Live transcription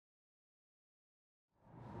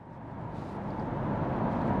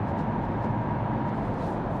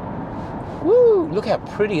look how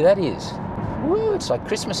pretty that is. Woo, it's like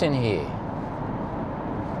Christmas in here.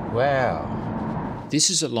 Wow. This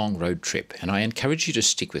is a long road trip, and I encourage you to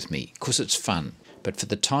stick with me because it's fun. But for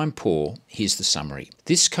the time poor, here's the summary.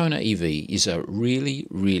 This Kona EV is a really,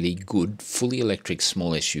 really good, fully electric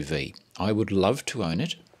small SUV. I would love to own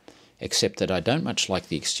it, except that I don't much like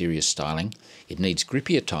the exterior styling. It needs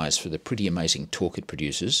grippier tyres for the pretty amazing torque it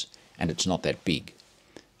produces, and it's not that big.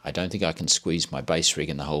 I don't think I can squeeze my bass rig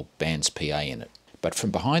and the whole band's PA in it. But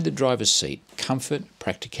from behind the driver's seat, comfort,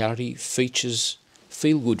 practicality, features,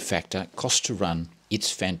 feel-good factor, cost to run,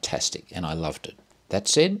 it's fantastic, and I loved it. That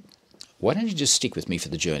said, why don't you just stick with me for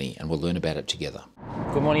the journey and we'll learn about it together.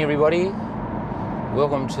 Good morning, everybody.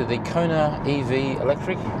 Welcome to the Kona EV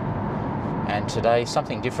Electric. And today,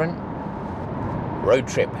 something different. Road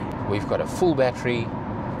trip. We've got a full battery.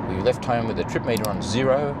 We left home with the trip meter on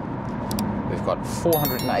 0. We've got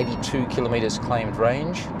 482 kilometers claimed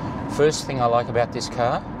range. First thing I like about this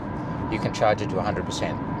car, you can charge it to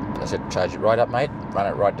 100%. I said, charge it right up, mate. Run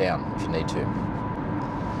it right down if you need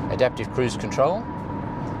to. Adaptive cruise control.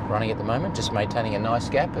 Running at the moment, just maintaining a nice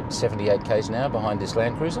gap at 78 k's an hour behind this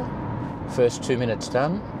Land Cruiser. First 2 minutes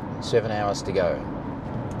done, 7 hours to go.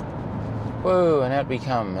 Whoa, and out we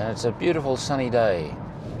come, and it's a beautiful sunny day.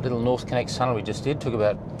 Little North Connect tunnel we just did, took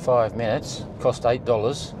about 5 minutes, cost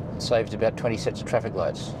 $8, saved about 20 sets of traffic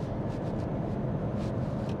lights.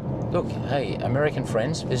 Look, hey, American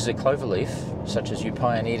friends, this is a cloverleaf, such as you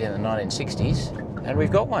pioneered in the 1960s, and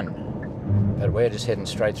we've got one. But we're just heading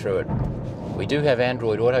straight through it. We do have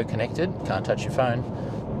Android Auto connected, can't touch your phone.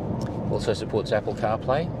 Also supports Apple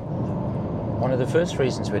CarPlay. One of the first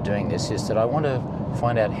reasons we're doing this is that I want to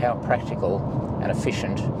find out how practical and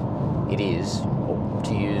efficient it is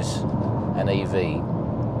to use an EV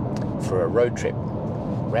for a road trip.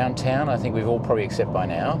 Around town, I think we've all probably accepted by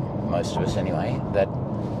now, most of us anyway, that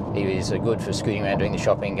EVs are good for scooting around doing the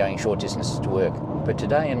shopping, going short distances to work. But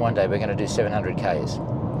today and one day we're going to do 700 Ks.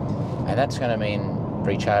 And that's going to mean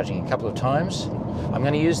recharging a couple of times. I'm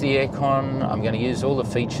going to use the aircon, I'm going to use all the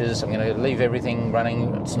features, I'm going to leave everything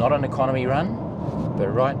running. It's not an economy run, but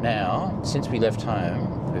right now, since we left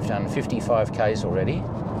home, we've done 55 Ks already,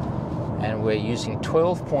 and we're using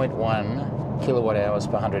 12.1 kilowatt hours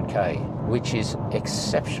per 100K, which is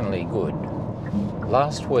exceptionally good.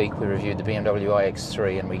 Last week we reviewed the BMW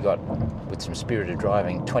iX3 and we got, with some spirited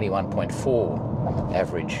driving, 21.4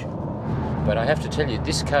 average. But I have to tell you,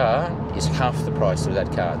 this car is half the price of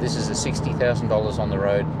that car. This is a $60,000 on the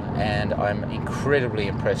road, and I'm incredibly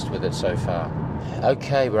impressed with it so far.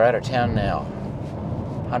 Okay, we're out of town now.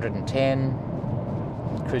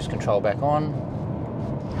 110, cruise control back on.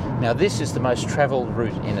 Now this is the most travelled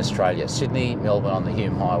route in Australia, Sydney, Melbourne on the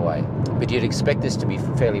Hume Highway. But you'd expect this to be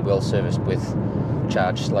fairly well serviced with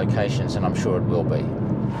charged locations, and I'm sure it will be.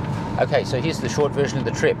 Okay, so here's the short version of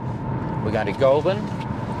the trip. We're going to Goulburn,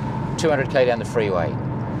 200k down the freeway.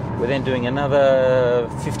 We're then doing another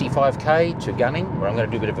 55k to Gunning, where I'm going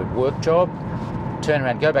to do a bit of a work job, turn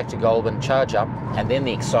around, go back to Goulburn, charge up, and then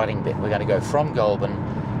the exciting bit. We're going to go from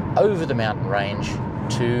Goulburn over the mountain range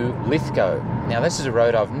to Lithgow. Now this is a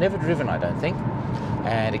road I've never driven, I don't think,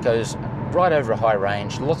 and it goes right over a high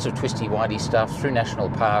range, lots of twisty windy stuff through national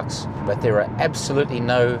parks, but there are absolutely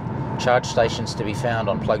no charge stations to be found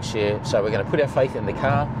on PlugShare, so we're going to put our faith in the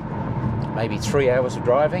car. Maybe 3 hours of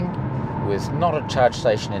driving with not a charge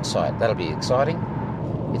station in sight. That'll be exciting.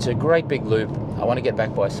 It's a great big loop. I want to get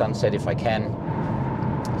back by sunset if I can.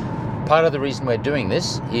 Part of the reason we're doing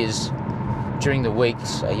this is during the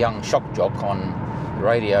weeks, a young shock jock on the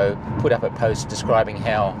radio put up a post describing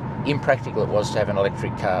how impractical it was to have an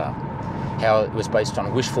electric car, how it was based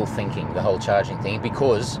on wishful thinking, the whole charging thing,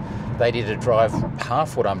 because they did a drive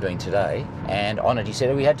half what I'm doing today, and on it he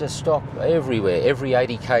said we had to stop everywhere, every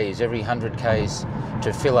 80 Ks, every 100 Ks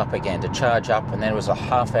to fill up again, to charge up, and then it was a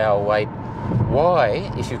half-hour wait.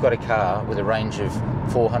 Why, if you've got a car with a range of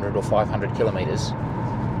 400 or 500 kilometres,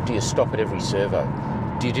 do you stop at every servo?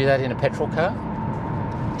 Do you do that in a petrol car?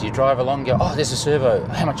 Do you drive along and go, oh, there's a servo,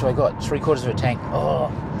 how much have I got? 3/4 of a tank.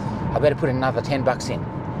 Oh, I better put another 10 bucks in.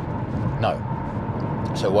 No.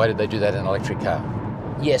 So why did they do that in an electric car?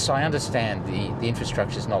 Yes, I understand the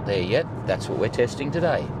infrastructure's not there yet. That's what we're testing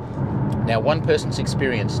today. Now, one person's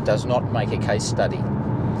experience does not make a case study.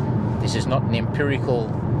 This is not an empirical,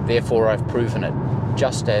 therefore I've proven it,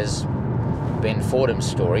 just as Ben Fordham's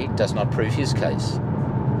story does not prove his case.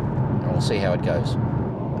 And we'll see how it goes.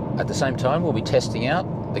 At the same time, we'll be testing out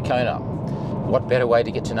the Kona. What better way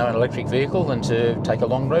to get to know an electric vehicle than to take a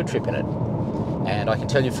long road trip in it? And I can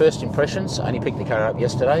tell you first impressions, I only picked the car up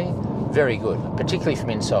yesterday, very good, particularly from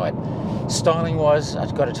inside. Styling wise,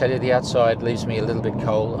 I've got to tell you, the outside leaves me a little bit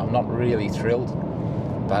cold. I'm not really thrilled,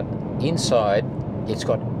 but inside it's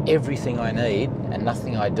got everything I need and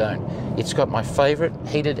nothing I don't. It's got my favourite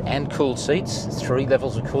heated and cooled seats, 3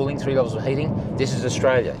 levels of cooling, 3 levels of heating. This is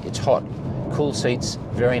Australia, it's hot. Cool seats,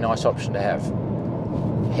 very nice option to have.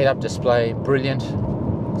 Head-up display, brilliant.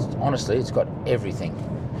 Honestly, it's got everything.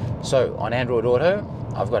 So on Android Auto,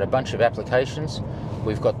 I've got a bunch of applications.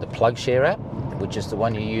 We've got the PlugShare app, which is the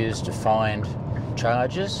one you use to find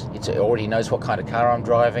chargers. It already knows what kind of car I'm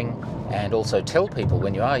driving, and also tell people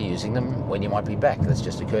when you are using them when you might be back. That's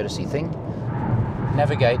just a courtesy thing.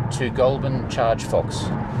 Navigate to Goulburn Charge Fox.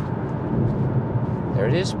 There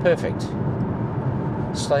it is, perfect.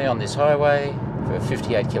 Stay on this highway for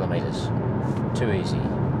 58 kilometres. Too easy.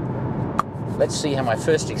 Let's see how my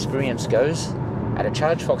first experience goes at a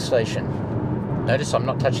Charge Fox station. Notice I'm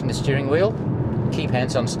not touching the steering wheel. Keep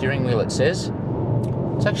hands on steering wheel, it says.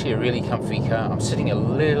 It's actually a really comfy car. I'm sitting a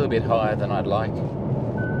little bit higher than I'd like.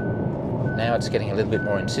 Now it's getting a little bit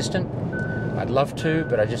more insistent. I'd love to,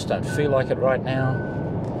 but I just don't feel like it right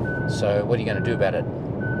now. So what are you going to do about it?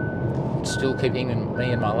 It's still keeping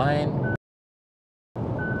me in my lane.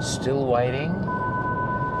 Still waiting.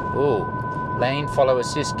 Oh, lane follow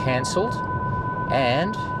assist cancelled.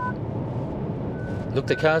 And look,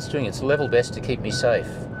 the car's doing its level best to keep me safe.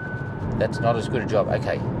 That's not as good a job.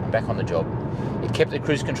 Okay, I'm back on the job. It kept the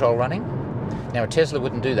cruise control running. Now a Tesla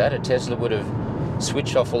wouldn't do that. A Tesla would have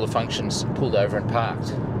switched off all the functions, pulled over and parked,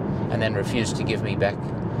 and then refused to give me back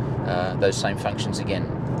those same functions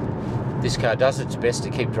again. This car does its best to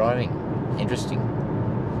keep driving. Interesting.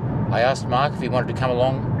 I asked Mark if he wanted to come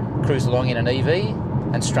along, cruise along in an EV,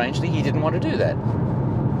 and strangely he didn't want to do that.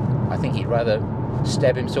 I think he'd rather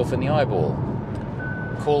stab himself in the eyeball.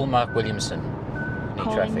 Call Mark Williamson. Any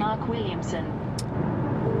Calling traffic. Mark Williamson.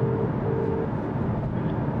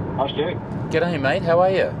 Hi, Stu. G'day mate, how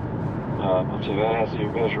are you? Not too bad.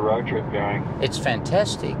 How's your road trip going? It's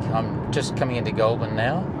fantastic. I'm just coming into Goulburn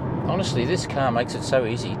now. Honestly, this car makes it so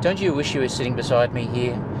easy. Don't you wish you were sitting beside me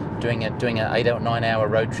here doing an 8 or 9 hour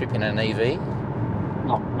road trip in an EV?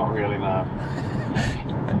 Not really, no.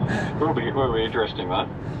 Will be interesting, though.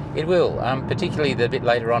 It will, particularly the bit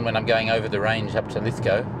later on when I'm going over the range up to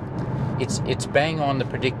Lithgow. It's bang on the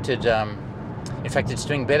predicted, in fact it's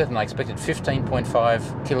doing better than I expected,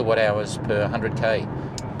 15.5 kilowatt hours per 100k.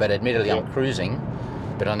 But admittedly I'm cruising,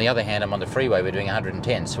 but on the other hand I'm on the freeway, we're doing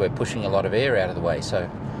 110, so we're pushing a lot of air out of the way, so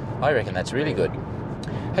I reckon that's really good.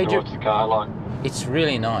 Hey, So what's the car like? It's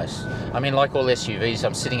really nice. I mean, like all SUVs,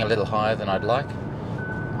 I'm sitting a little higher than I'd like.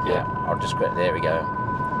 Yeah, I'll just grab, there we go.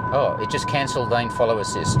 Oh, it just cancelled lane follow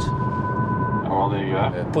assist. Oh, well, there you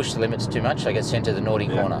go. Push the limits too much, I get sent to the naughty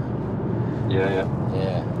corner. Yeah.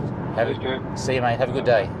 See you, mate. Have a good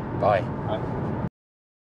day. Bye. Bye.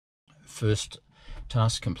 First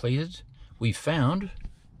task completed. We found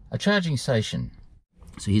a charging station.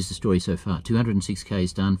 So here's the story so far. 206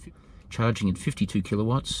 k's done, charging at 52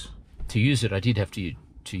 kilowatts. To use it, I did have to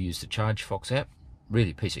use the Charge Fox app.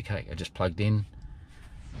 Really piece of cake. I just plugged in,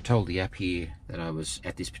 told the app here that I was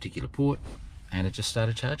at this particular port, and it just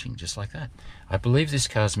started charging just like that. I believe this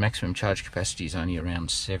car's maximum charge capacity is only around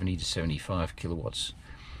 70 to 75 kilowatts,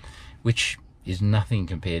 which is nothing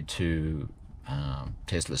compared to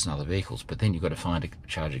Teslas and other vehicles, but then you've got to find a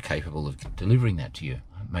charger capable of delivering that to you.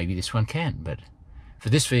 Maybe this one can, but for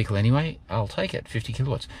this vehicle anyway, I'll take it, 50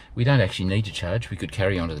 kilowatts. We don't actually need to charge. We could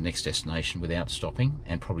carry on to the next destination without stopping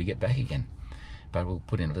and probably get back again. But we'll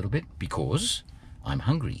put in a little bit because I'm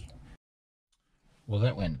hungry. Well,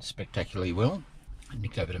 that went spectacularly well. I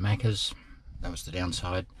nicked over to Macca's. That was the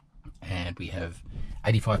downside. And we have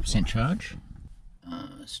 85% charge.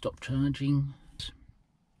 Stop charging.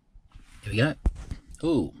 Here we go.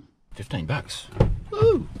 Ooh, 15 bucks.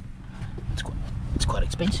 Ooh, it's quite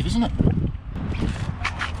expensive, isn't it?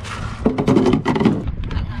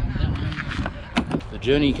 The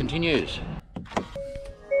journey continues.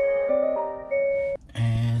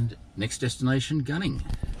 And next destination, Gunning.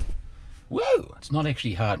 Whoa, it's not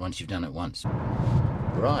actually hard once you've done it once.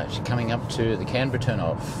 Right, coming up to the Canberra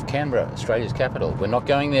turn-off. Canberra, Australia's capital. We're not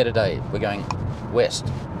going there today. We're going west,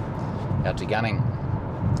 out to Gunning.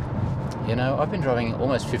 You know, I've been driving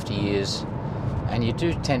almost 50 years, and you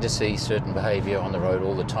do tend to see certain behaviour on the road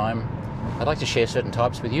all the time. I'd like to share certain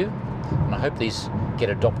types with you, and I hope these get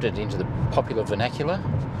adopted into the popular vernacular.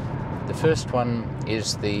 The first one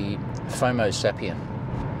is the FOMO sapien.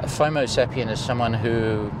 A FOMO sapien is someone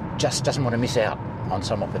who just doesn't want to miss out on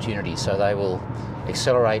some opportunity, so they will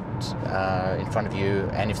accelerate in front of you,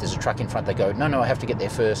 and if there's a truck in front, they go, no, I have to get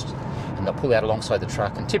there first, and they'll pull out alongside the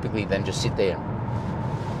truck and typically then just sit there.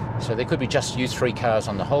 So there could be just you 3 cars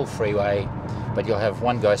on the whole freeway, but you'll have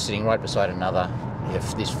one guy sitting right beside another. You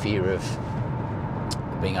have this fear of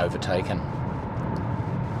being overtaken.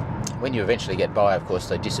 When you eventually get by, of course,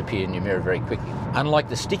 they disappear in your mirror very quickly. Unlike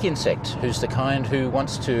the stick insect, who's the kind who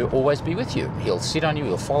wants to always be with you. He'll sit on you,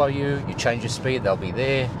 he'll follow you, you change your speed, they'll be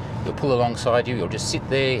there. He'll pull alongside you, he'll just sit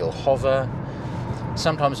there, he'll hover.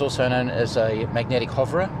 Sometimes also known as a magnetic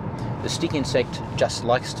hoverer. The stick insect just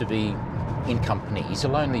likes to be in company. He's a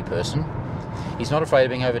lonely person. He's not afraid of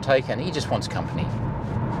being overtaken, he just wants company.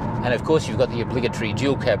 And of course you've got the obligatory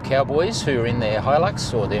dual cab cowboys who are in their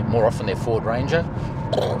Hilux, or they're more often their Ford Ranger.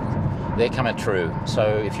 They're coming through. So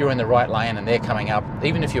if you're in the right lane and they're coming up,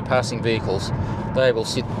 even if you're passing vehicles, they will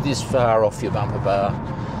sit this far off your bumper bar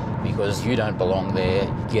because you don't belong there.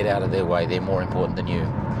 Get out of their way, they're more important than you.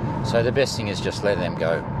 So the best thing is just let them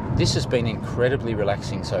go. This has been incredibly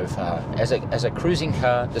relaxing so far. As a cruising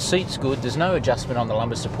car, the seat's good. There's no adjustment on the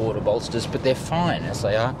lumbar support or bolsters, but they're fine as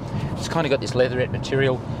they are. It's kind of got this leatherette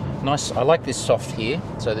material. Nice. I like this soft here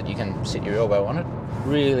so that you can sit your elbow on it.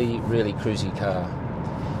 Really, really cruisy car.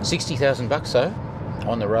 60,000 bucks though,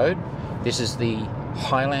 on the road. This is the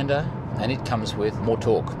Highlander, and it comes with more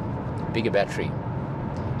torque, bigger battery,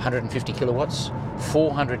 150 kilowatts,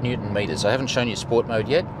 400 Newton meters. I haven't shown you sport mode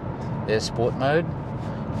yet. There's sport mode,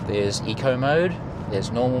 there's eco mode, there's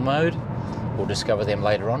normal mode. We'll discover them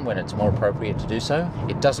later on when it's more appropriate to do so.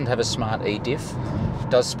 It doesn't have a smart e-diff. It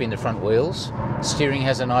does spin the front wheels. Steering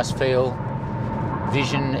has a nice feel.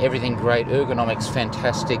 Vision, everything great. Ergonomics,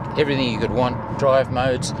 fantastic. Everything you could want. Drive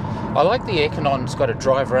modes. I like the Airconon's got a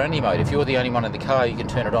driver-only mode. If you're the only one in the car, you can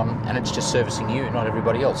turn it on and it's just servicing you, not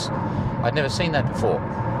everybody else. I'd never seen that before.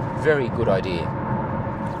 Very good idea.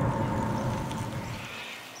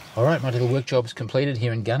 All right, my little work job's completed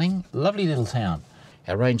here in Gunning. Lovely little town.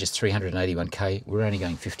 Our range is 381k. We're only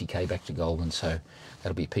going 50k back to Goulburn, so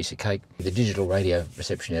that'll be a piece of cake. The digital radio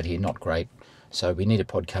reception out here, not great. So we need a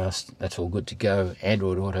podcast. That's all good to go.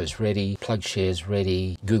 Android Auto's ready. PlugShare's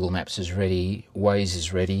ready. Google Maps is ready. Waze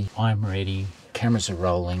is ready. I'm ready. Cameras are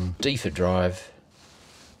rolling. D for drive.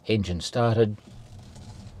 Engine started.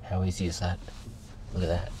 How easy is that? Look at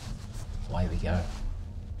that. Away we go.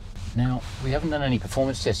 Now, we haven't done any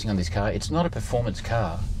performance testing on this car. It's not a performance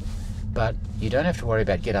car, but you don't have to worry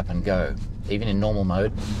about get up and go, even in normal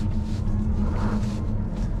mode.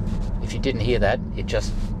 If you didn't hear that, it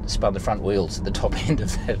just spun the front wheels at the top end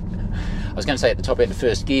of that. I was going to say at the top end of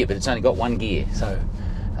first gear, but it's only got one gear, so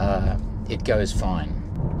it goes fine.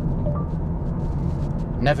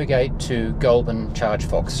 Navigate to Goulburn Charge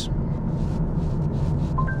Fox.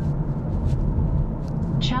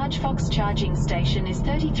 Charge Fox charging station is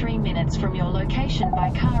 33 minutes from your location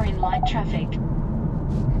by car in light traffic.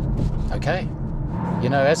 Okay. You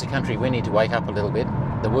know, as a country, we need to wake up a little bit.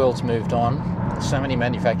 The world's moved on. So many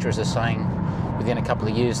manufacturers are saying within a couple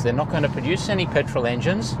of years they're not going to produce any petrol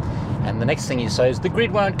engines, and the next thing you say is the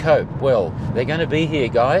grid won't cope. Well, they're going to be here,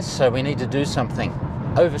 guys, so we need to do something.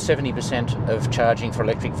 Over 70% of charging for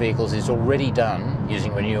electric vehicles is already done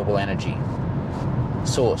using renewable energy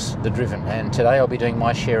source, the driven, and today I'll be doing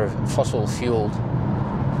my share of fossil fueled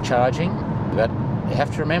charging. But you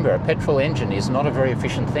have to remember, a petrol engine is not a very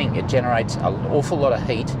efficient thing. It generates an awful lot of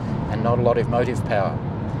heat and not a lot of motive power.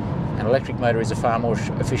 An electric motor is a far more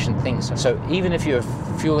efficient thing. So even if you're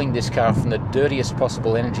fueling this car from the dirtiest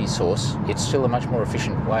possible energy source, it's still a much more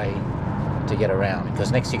efficient way to get around.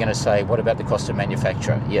 Because next you're going to say, what about the cost of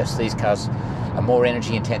manufacture? Yes, these cars are more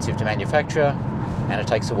energy intensive to manufacture, and it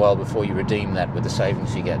takes a while before you redeem that with the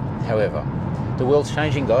savings you get. However, the world's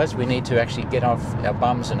changing, guys. We need to actually get off our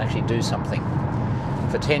bums and actually do something.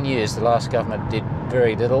 For 10 years, the last government did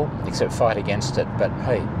very little except fight against it. But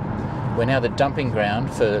hey, we're now the dumping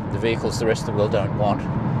ground for the vehicles the rest of the world don't want.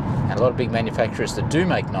 And a lot of big manufacturers that do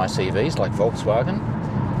make nice EVs, like Volkswagen,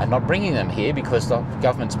 are not bringing them here because the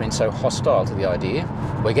government's been so hostile to the idea.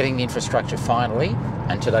 We're getting the infrastructure finally,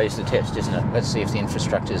 and today's the test, isn't it? Let's see if the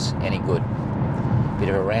infrastructure's any good. Bit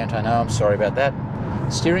of a rant, I know, I'm sorry about that.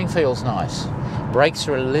 Steering feels nice. Brakes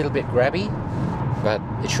are a little bit grabby, but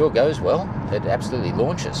it sure goes well. It absolutely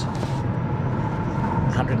launches.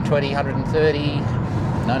 120, 130,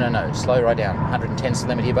 no, slow right down. 110's the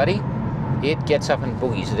limit here, buddy. It gets up and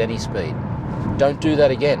boogies at any speed. Don't do that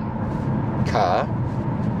again, car.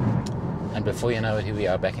 And before you know it, here we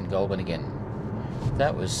are back in Goulburn again.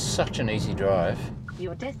 That was such an easy drive.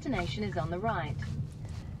 Your destination is on the right.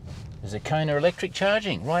 There's a Kona electric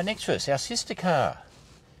charging right next to us, our sister car.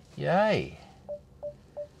 Yay.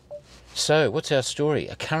 So, what's our story?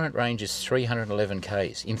 Our current range is 311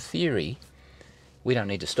 k's. In theory, we don't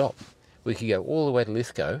need to stop. We could go all the way to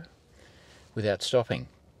Lithgow without stopping.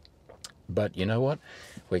 But you know what?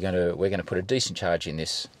 We're going to put a decent charge in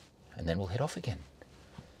this, and then we'll head off again.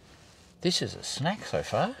 This is a snack so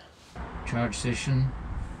far. Charge session,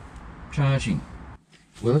 charging.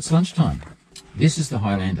 Well, it's lunchtime. This is the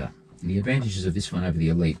Highlander. And the advantages of this one over the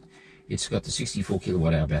Elite, it's got the 64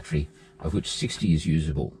 kilowatt hour battery, of which 60 is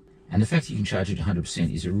usable. And the fact that you can charge it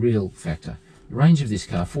 100% is a real factor. The range of this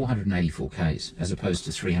car, 484 k's, as opposed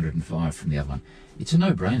to 305 from the other one. It's a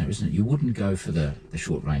no-brainer, isn't it? You wouldn't go for the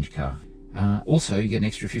short range car. Also, you get an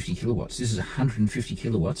extra 50 kilowatts. This is 150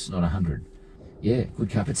 kilowatts, not 100. Yeah, good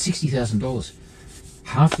car, but $60,000.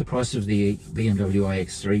 Half the price of the BMW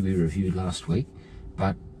iX3 we reviewed last week,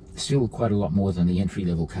 but still quite a lot more than the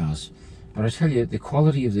entry-level cars. But I tell you, the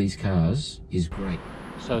quality of these cars is great.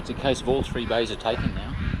 So it's a case of all three bays are taken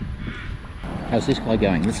now. How's this guy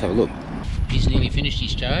going? Let's have a look. He's nearly finished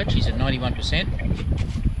his charge. He's at 91%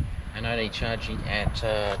 and only charging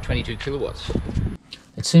at 22 kilowatts.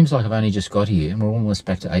 It seems like I've only just got here and we're almost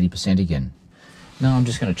back to 80% again. No, I'm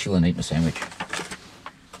just going to chill and eat my sandwich.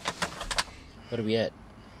 What are we at?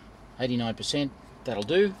 89%. That'll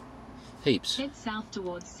do. Heaps. Head south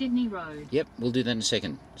towards Sydney Road. Yep, we'll do that in a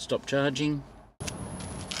second. Stop charging.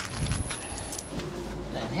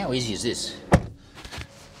 And how easy is this?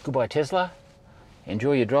 Goodbye, Tesla.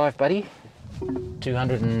 Enjoy your drive, buddy.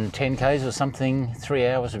 210 k's or something, 3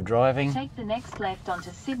 hours of driving. Take the next left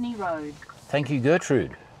onto Sydney Road. Thank you,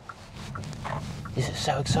 Gertrude. This is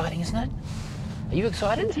so exciting, isn't it? Are you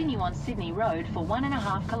excited? Continue on Sydney Road for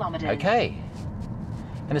 1.5 kilometres. Okay.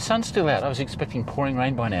 And the sun's still out. I was expecting pouring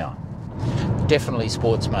rain by now. Definitely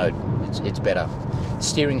sports mode. It's better.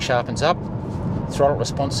 Steering sharpens up. Throttle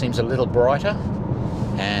response seems a little brighter.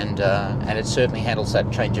 And it certainly handles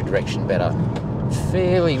that change of direction better.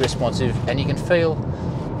 Fairly responsive, and you can feel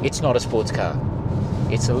it's not a sports car.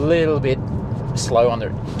 It's a little bit slow on the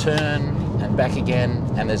turn and back again,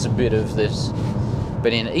 and there's a bit of this.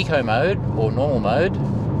 But in eco mode or normal mode,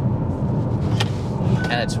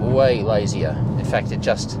 and it's way lazier. In fact, it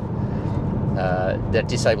just that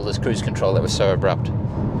disabled this cruise control. That was so abrupt.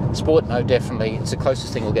 Sport mode, definitely. It's the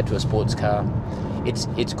closest thing we'll get to a sports car.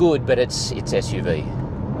 It's good, but it's SUV.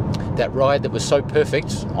 That ride that was so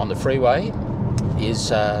perfect on the freeway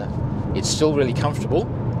is it's still really comfortable,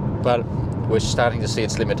 but we're starting to see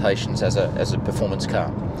its limitations as a performance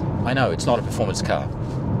car. I know it's not a performance car,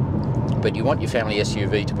 but you want your family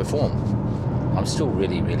SUV to perform. I'm still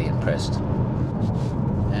really, really impressed.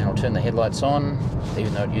 And I'll turn the headlights on,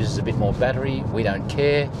 even though it uses a bit more battery. We don't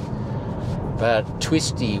care. But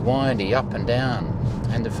twisty, windy, up and down.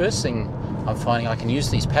 And the first thing I'm finding, I can use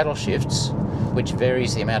these paddle shifts, which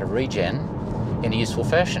varies the amount of regen, in a useful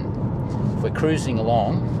fashion. If we're cruising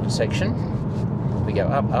along a section, we go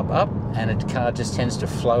up, up, up, and the car just tends to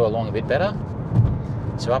flow along a bit better.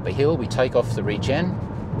 So up a hill, we take off the regen,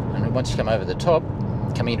 and once you come over the top,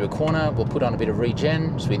 coming into a corner, we'll put on a bit of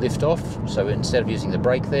regen as we lift off. So instead of using the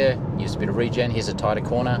brake there, use a bit of regen. Here's a tighter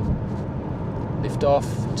corner. Lift off,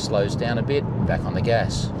 it slows down a bit, back on the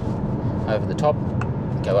gas. Over the top,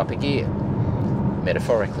 go up a gear,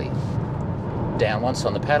 metaphorically. Down once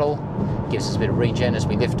on the paddle, gives us a bit of regen as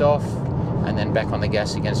we lift off, and then back on the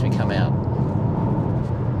gas again as we come out.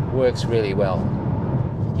 Works really well.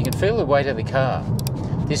 You can feel the weight of the car.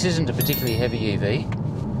 This isn't a particularly heavy EV,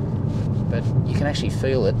 but you can actually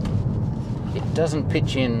feel it. It doesn't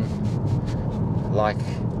pitch in like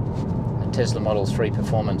a Tesla Model 3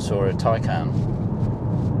 Performance or a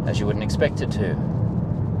Taycan, as you wouldn't expect it to.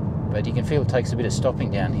 But you can feel it takes a bit of stopping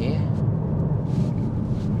down here.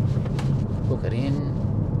 Hook it in.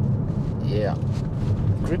 Yeah.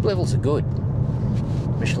 Grip levels are good.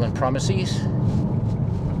 Michelin primacies.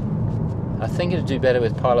 I think it'd do better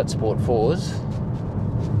with Pilot Sport 4s.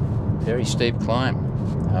 Very steep climb.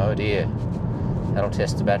 Oh dear. That'll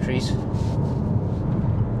test the batteries.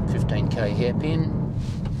 15k hairpin.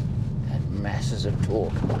 And masses of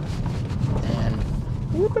torque. And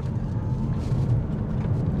whoop.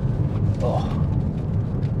 Oh.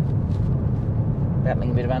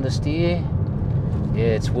 Battling a bit of understeer. Yeah,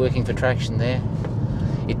 it's working for traction there.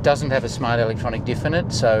 It doesn't have a smart electronic diff in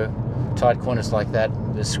it, so tight corners like that,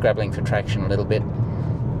 there's scrabbling for traction a little bit.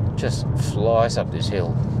 Just flies up this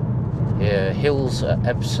hill. Yeah, hills are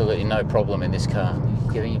absolutely no problem in this car.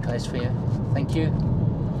 Giving you pace for you. Thank you.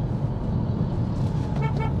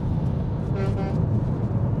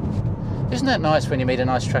 Isn't that nice when you meet a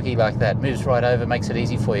nice truckie like that? Moves right over, makes it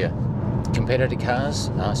easy for you. Compared to cars,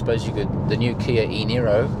 I suppose you could. The new Kia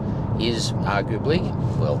e-Niro is arguably,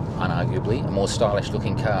 well, unarguably, a more stylish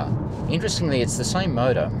looking car. Interestingly, it's the same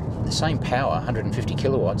motor, the same power, 150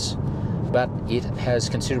 kilowatts, but it has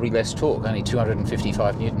considerably less torque, only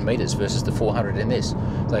 255 Newton meters versus the 400 in this.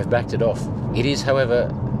 They've backed it off. It is, however,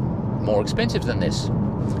 more expensive than this.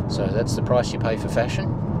 So that's the price you pay for fashion.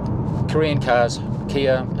 Korean cars,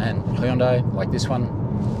 Kia and Hyundai, like this one,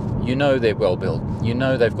 you know they're well built. You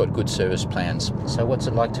know they've got good service plans. So what's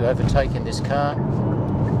it like to overtake in this car?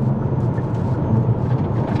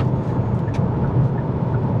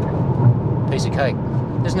 Piece of cake.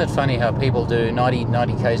 Isn't it funny how people do 90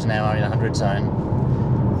 k's an hour in a 100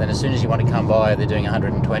 zone, then as soon as you want to come by they're doing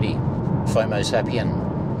 120. FOMO's happy.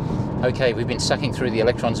 And okay, we've been sucking through the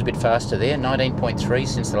electrons a bit faster there, 19.3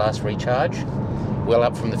 since the last recharge, well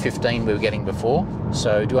up from the 15 we were getting before.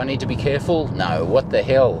 So do I need to be careful? No, what the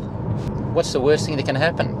hell? What's the worst thing that can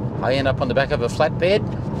happen? I end up on the back of a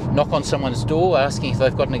flatbed, knock on someone's door asking if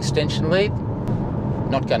they've got an extension lead?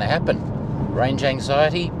 Not going to happen. Range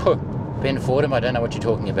anxiety? Puh. Ben Fordham, I don't know what you're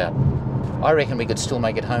talking about. I reckon we could still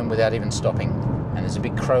make it home without even stopping. And there's a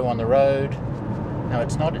big crow on the road. No,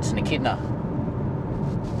 it's not, it's an echidna.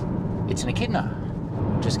 It's an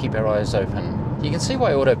echidna. Just keep our eyes open. You can see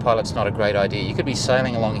why autopilot's not a great idea. You could be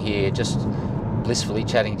sailing along here, just blissfully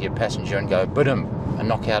chatting to your passenger and go, boom, and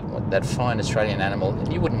knock out that fine Australian animal.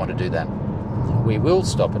 You wouldn't want to do that. We will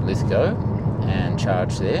stop at Lithgow and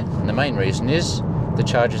charge there. And the main reason is the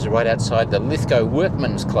chargers are right outside the Lithgow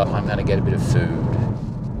Workmen's Club. I'm going to get a bit of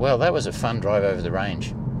food. Well, that was a fun drive over the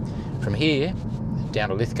range. From here, down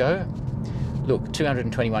to Lithgow, look,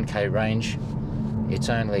 221k range. It's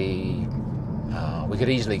only, we could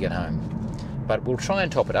easily get home. But we'll try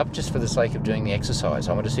and top it up just for the sake of doing the exercise.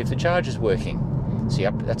 I want to see if the charger's working. See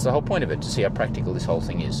how, that's the whole point of it, to see how practical this whole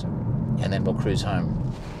thing is. And then we'll cruise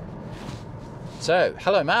home. So,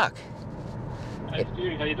 hello Mark. Hey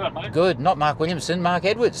Stu, how you doing, mate? Good, not Mark Williamson, Mark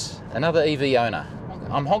Edwards, another EV owner.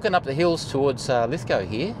 I'm honking up the hills towards Lithgow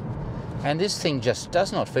here, and this thing just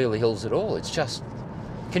does not feel the hills at all. It's just,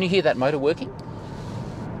 can you hear that motor working?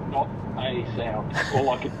 Not a sound. All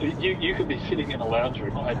I could, you could be sitting in a lounge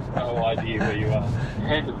room. I have no idea where you are.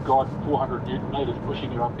 Hand of God, 400 Newton meters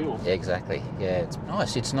pushing you uphill. Exactly. Yeah, it's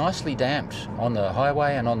nice. It's nicely damped on the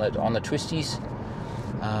highway and on the twisties.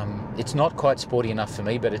 It's not quite sporty enough for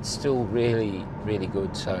me, but it's still really, really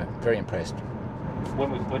good. So very impressed.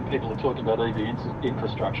 When people are talking about EV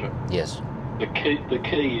infrastructure, yes, the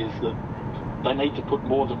key is that they need to put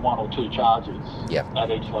more than one or two chargers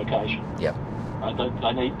at each location. Yep.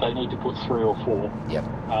 They need to put 3 or 4. Yep.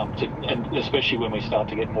 And especially when we start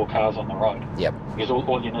to get more cars on the road. Yep. Because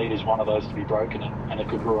all you need is one of those to be broken, and it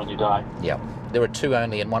could ruin your day. Yep. There were 2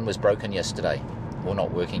 only, and one was broken yesterday, or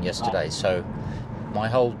not working yesterday. So my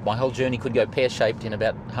whole journey could go pear-shaped in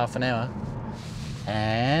about half an hour.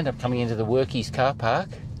 And I'm coming into the Workies car park,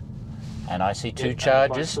 and I see 2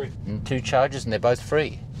 chargers, and they're both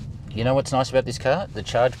free. You know what's nice about this car? The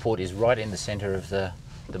charge port is right in the centre of the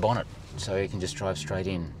bonnet, so you can just drive straight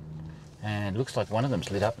in. And it looks like one of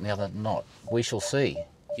them's lit up and the other not. We shall see.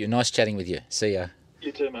 You're nice chatting with you. See ya.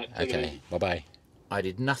 You too, mate. Okay, bye-bye. I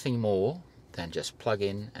did nothing more than just plug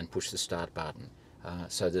in and push the start button.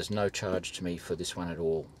 So there's no charge to me for this one at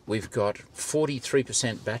all. We've got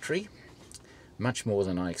 43% battery, much more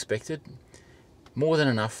than I expected. More than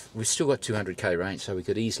enough. We've still got 200k range, so we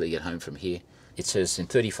could easily get home from here. It says in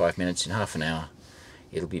 35 minutes, in half an hour,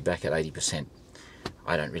 it'll be back at 80%.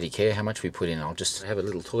 I don't really care how much we put in. I'll just have a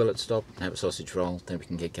little toilet stop and have a sausage roll, then we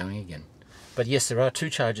can get going again. But yes, there are 2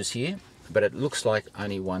 chargers here, but it looks like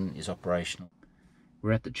only one is operational.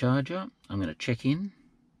 We're at the charger. I'm going to check in.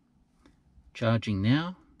 Charging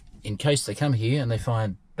now. In case they come here and they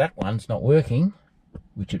find that one's not working,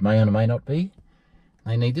 which it may or may not be,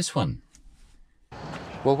 they need this one.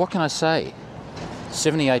 Well, what can I say?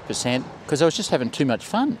 78%, because I was just having too much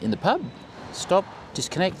fun in the pub. Stop,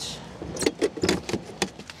 disconnect.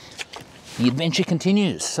 The adventure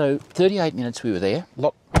continues. So 38 minutes we were there, a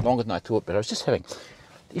lot longer than I thought, but I was just having,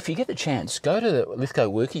 if you get the chance, go to the Lithgow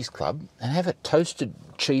Workies Club and have a toasted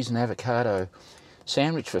cheese and avocado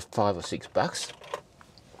sandwich for $5 or $6.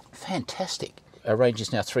 Fantastic. Our range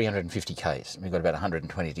is now 350 k's. We've got about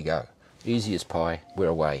 120 to go. Easy as pie, we're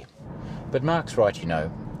away. But Mark's right, you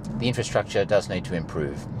know, the infrastructure does need to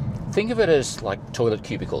improve. Think of it as like toilet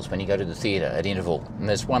cubicles when you go to the theatre at interval and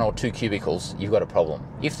there's 1 or 2 cubicles, you've got a problem.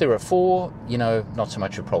 If there are 4, you know, not so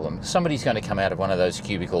much a problem. Somebody's going to come out of one of those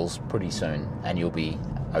cubicles pretty soon and you'll be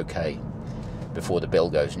okay before the bell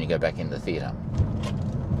goes and you go back in the theatre.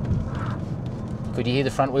 Could you hear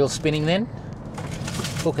the front wheel spinning then?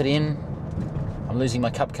 Hook it in. I'm losing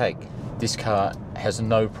my cupcake. This car has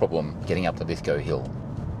no problem getting up the Lithgow Hill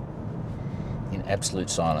in absolute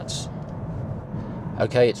silence.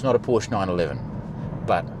 Okay, it's not a Porsche 911,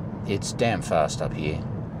 but it's damn fast up here.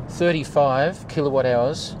 35 kilowatt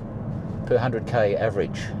hours per 100k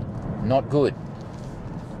average. Not good.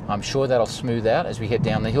 I'm sure that'll smooth out as we head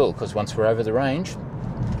down the hill, because once we're over the range,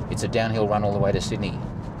 it's a downhill run all the way to Sydney.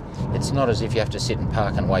 It's not as if you have to sit and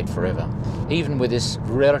park and wait forever. Even with this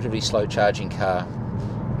relatively slow charging car,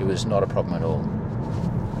 it was not a problem at all.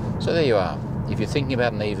 So there you are. If you're thinking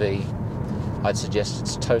about an EV, I'd suggest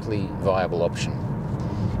it's a totally viable option.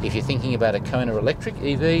 If you're thinking about a Kona electric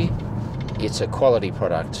EV, it's a quality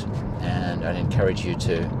product, and I'd encourage you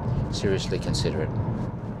to seriously consider it.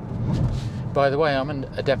 By the way, I'm an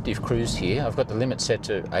adaptive cruise here. I've got the limit set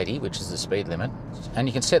to 80, which is the speed limit, and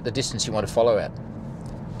you can set the distance you want to follow at,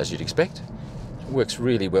 as you'd expect. It works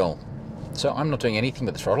really well. So I'm not doing anything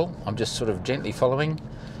with the throttle. I'm just sort of gently following.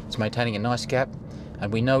 It's maintaining a nice gap,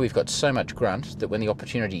 and we know we've got so much grunt that when the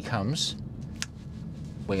opportunity comes,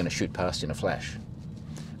 we're going to shoot past in a flash.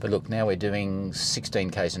 But look, now we're doing 16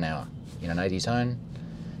 k's an hour in an 80 zone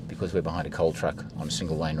because we're behind a coal truck on a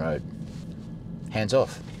single lane road. Hands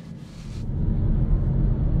off.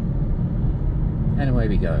 And away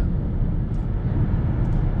we go.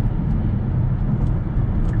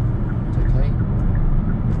 Okay.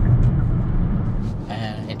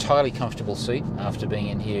 An entirely comfortable seat after being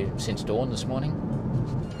in here since dawn this morning.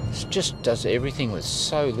 It just does everything with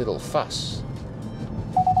so little fuss.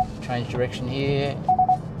 Change direction here.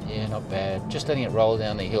 Yeah, not bad. Just letting it roll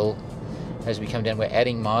down the hill. As we come down, we're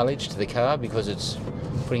adding mileage to the car because it's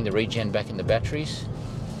putting the regen back in the batteries,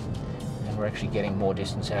 and we're actually getting more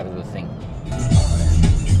distance out of the thing.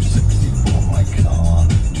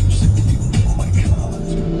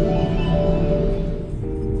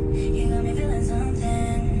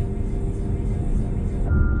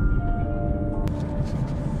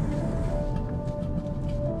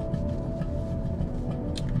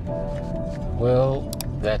 Well,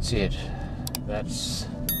 that's it. That's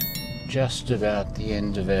just about the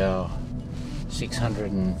end of our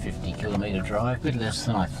 650 kilometre drive. A bit less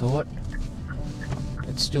than I thought.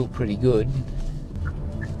 It's still pretty good.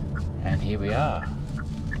 And here we are,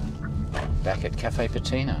 back at Cafe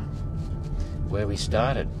Patina, where we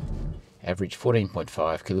started. Average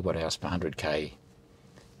 14.5 kilowatt hours per 100k.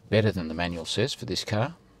 Better than the manual says for this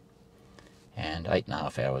car. And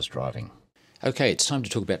 8.5 hours driving. Okay, it's time to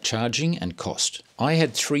talk about charging and cost. I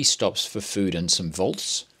had 3 stops for food and some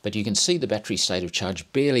volts, but you can see the battery state of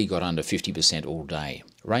charge barely got under 50% all day.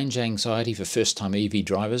 Range anxiety for first-time EV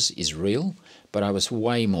drivers is real, but I was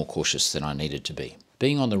way more cautious than I needed to be.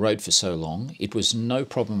 Being on the road for so long, it was no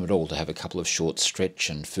problem at all to have a couple of short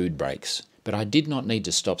stretch and food breaks. But I did not need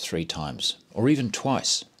to stop 3 times, or even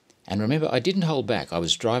twice. And remember, I didn't hold back. I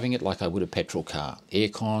was driving it like I would a petrol car.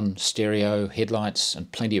 Aircon, stereo, headlights,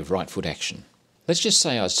 and plenty of right foot action. Let's just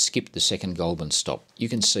say I skipped the second Goulburn stop. You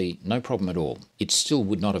can see, no problem at all. It still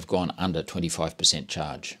would not have gone under 25%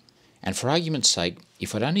 charge. And for argument's sake,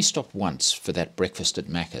 if I'd only stopped once for that breakfast at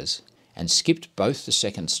Macca's, and skipped both the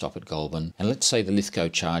second stop at Goulburn, and let's say the Lithgow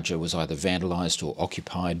charger was either vandalised or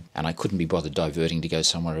occupied, and I couldn't be bothered diverting to go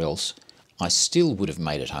somewhere else, I still would have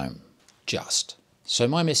made it home. Just. So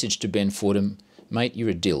my message to Ben Fordham, mate, you're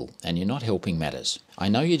a dill, and you're not helping matters. I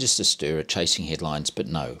know you're just a stirrer chasing headlines, but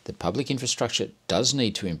no, the public infrastructure does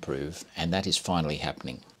need to improve, and that is finally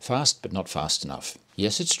happening. Fast, but not fast enough.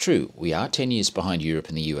 Yes, it's true, we are 10 years behind Europe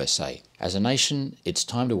and the USA. As a nation, it's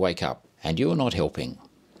time to wake up, and you're not helping.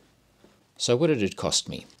 So what did it cost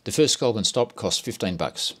me? The first Goulburn stop cost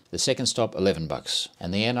 $15, the second stop $11,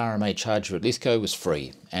 and the NRMA charger at Lithgow was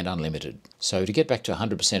free and unlimited. So to get back to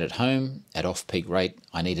 100% at home at off-peak rate,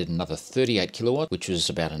 I needed another 38 kilowatt, which was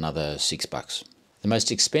about another $6. The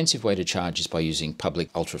most expensive way to charge is by using public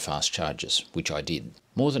ultra-fast chargers, which I did.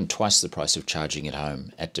 More than twice the price of charging at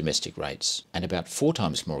home at domestic rates, and about 4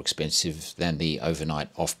 times more expensive than the overnight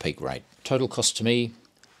off-peak rate. Total cost to me,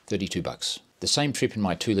 $32. The same trip in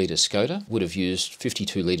my 2-litre Skoda would have used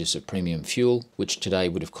 52 litres of premium fuel, which today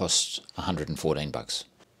would have cost $114.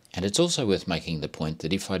 And it's also worth making the point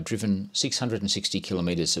that if I'd driven 660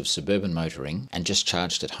 kilometres of suburban motoring and just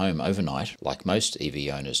charged at home overnight, like most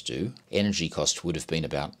EV owners do, energy cost would have been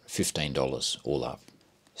about $15 all up.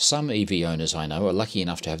 Some EV owners I know are lucky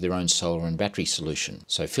enough to have their own solar and battery solution,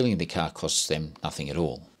 so filling the car costs them nothing at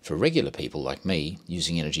all. For regular people like me,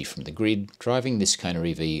 using energy from the grid, driving this Kona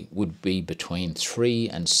EV would be between 3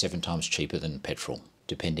 and 7 times cheaper than petrol,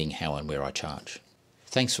 depending how and where I charge.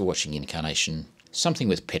 Thanks for watching inCARnation. Something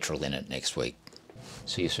with petrol in it next week.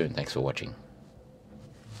 See you soon. Thanks for watching.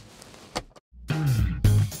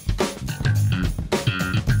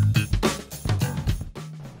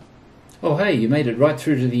 Oh hey, you made it right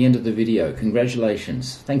through to the end of the video.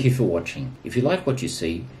 Congratulations. Thank you for watching. If you like what you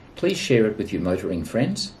see, please share it with your motoring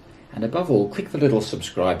friends And above all, click the little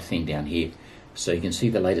subscribe thing down here so you can see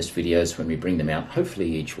the latest videos when we bring them out,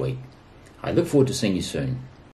 hopefully each week. I look forward to seeing you soon.